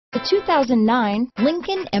The 2009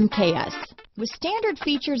 Lincoln MKS. With standard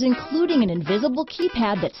features including an invisible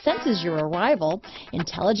keypad that senses your arrival,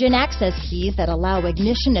 intelligent access keys that allow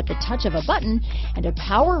ignition at the touch of a button, and a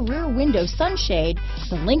power rear window sunshade,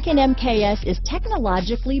 the Lincoln MKS is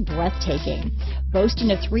technologically breathtaking.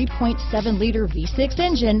 Boasting a 3.7-liter V6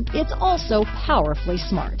 engine, it's also powerfully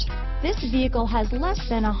smart. This vehicle has less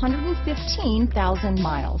than 115,000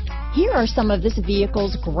 miles. Here are some of this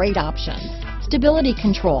vehicle's great options: stability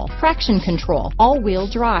control, traction control, all-wheel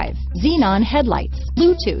drive, Xenon headlights,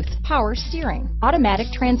 Bluetooth, power steering, automatic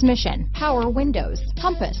transmission, power windows,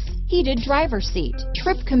 compass, heated driver's seat,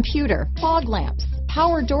 trip computer, fog lamps,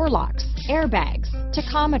 power door locks, airbags,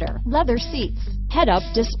 tachometer, leather seats, head-up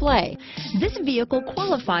display. This vehicle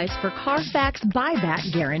qualifies for Carfax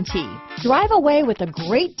buyback guarantee. Drive away with a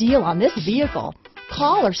great deal on this vehicle.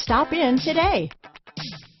 Call or stop in today.